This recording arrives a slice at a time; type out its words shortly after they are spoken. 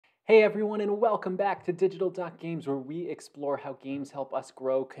Hey everyone, and welcome back to Digital Games, where we explore how games help us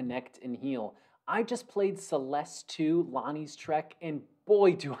grow, connect, and heal. I just played Celeste 2, Lani's Trek, and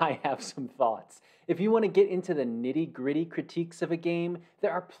boy do I have some thoughts. If you want to get into the nitty-gritty critiques of a game,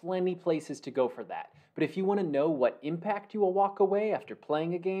 there are plenty places to go for that. But if you want to know what impact you will walk away after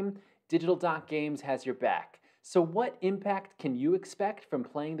playing a game, Digital Games has your back. So what impact can you expect from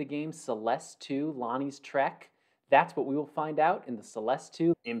playing the game Celeste 2, Lani's Trek? That's what we will find out in the Celeste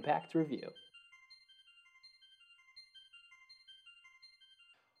 2 Impact Review.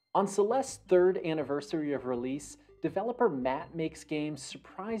 On Celeste's third anniversary of release, developer Matt Makes Games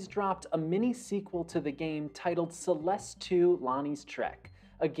surprise dropped a mini sequel to the game titled Celeste 2 Lani's Trek,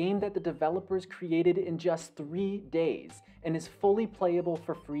 a game that the developers created in just 3 days and is fully playable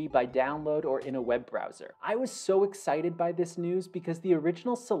for free by download or in a web browser. I was so excited by this news because the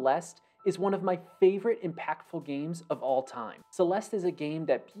original Celeste is one of my favorite impactful games of all time. Celeste is a game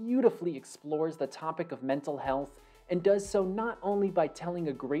that beautifully explores the topic of mental health and does so not only by telling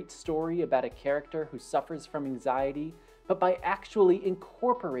a great story about a character who suffers from anxiety, but by actually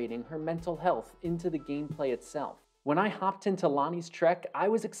incorporating her mental health into the gameplay itself. When I hopped into Lani's Trek, I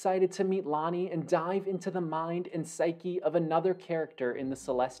was excited to meet Lani and dive into the mind and psyche of another character in the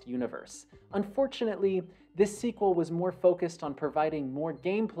Celeste universe. Unfortunately, this sequel was more focused on providing more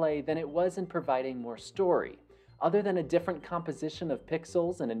gameplay than it was in providing more story. Other than a different composition of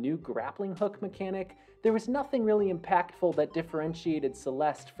pixels and a new grappling hook mechanic, there was nothing really impactful that differentiated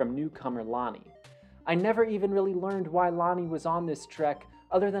Celeste from newcomer Lani. I never even really learned why Lani was on this trek,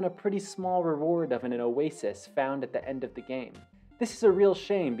 other than a pretty small reward of an oasis found at the end of the game. This is a real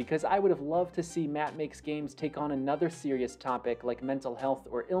shame because I would have loved to see Matt Makes Games take on another serious topic like mental health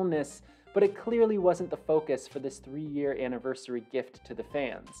or illness, but it clearly wasn't the focus for this 3-year anniversary gift to the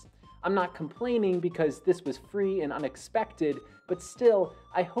fans. I'm not complaining because this was free and unexpected, but still,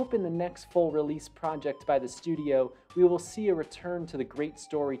 I hope in the next full release project by the studio, we will see a return to the great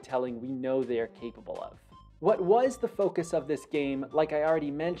storytelling we know they are capable of. What was the focus of this game, like I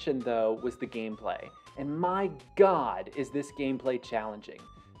already mentioned though, was the gameplay. And my god, is this gameplay challenging.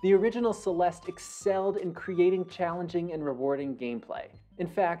 The original Celeste excelled in creating challenging and rewarding gameplay. In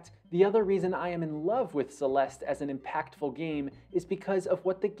fact, the other reason I am in love with Celeste as an impactful game is because of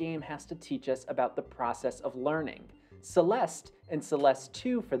what the game has to teach us about the process of learning. Celeste, and Celeste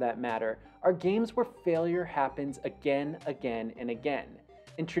 2 for that matter, are games where failure happens again, and again.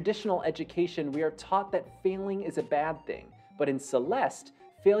 In traditional education, we are taught that failing is a bad thing, but in Celeste,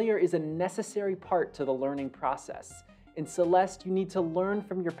 failure is a necessary part to the learning process. In Celeste, you need to learn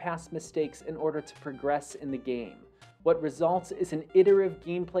from your past mistakes in order to progress in the game. What results is an iterative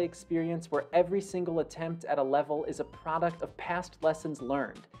gameplay experience where every single attempt at a level is a product of past lessons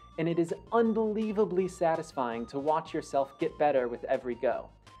learned, and it is unbelievably satisfying to watch yourself get better with every go.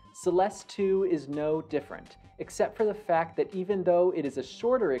 Celeste 2 is no different, except for the fact that even though it is a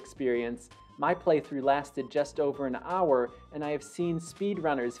shorter experience, my playthrough lasted just over an hour and I have seen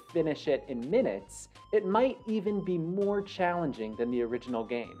speedrunners finish it in minutes, it might even be more challenging than the original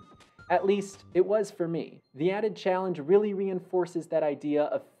game. At least, it was for me. The added challenge really reinforces that idea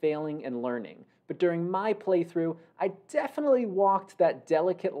of failing and learning, but during my playthrough, I definitely walked that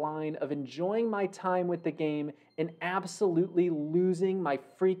delicate line of enjoying my time with the game and absolutely losing my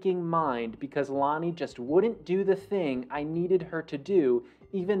freaking mind because Lani just wouldn't do the thing I needed her to do,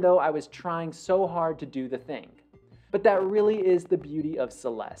 even though I was trying so hard to do the thing. But that really is the beauty of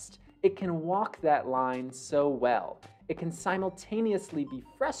Celeste. It can walk that line so well. It can simultaneously be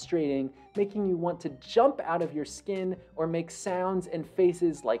frustrating, making you want to jump out of your skin or make sounds and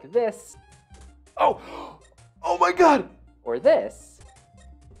faces like this. Oh my god! Or this.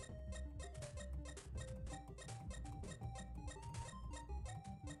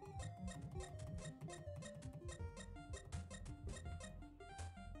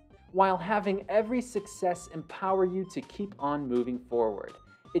 While having every success empower you to keep on moving forward.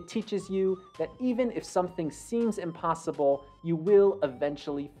 It teaches you that even if something seems impossible, you will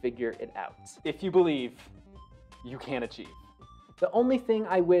eventually figure it out. If you believe, you can achieve. The only thing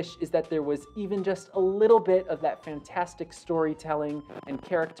I wish is that there was even just a little bit of that fantastic storytelling and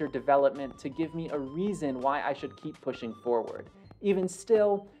character development to give me a reason why I should keep pushing forward. Even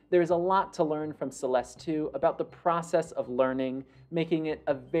still, there is a lot to learn from Celeste 2 about the process of learning, making it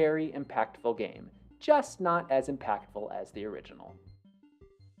a very impactful game, just not as impactful as the original.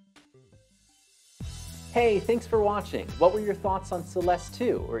 Hey, thanks for watching. What were your thoughts on Celeste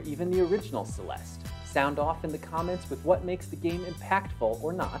 2, or even the original Celeste? Sound off in the comments with what makes the game impactful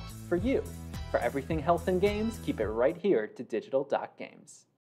or not for you. For everything health and games, keep it right here to Digital Games.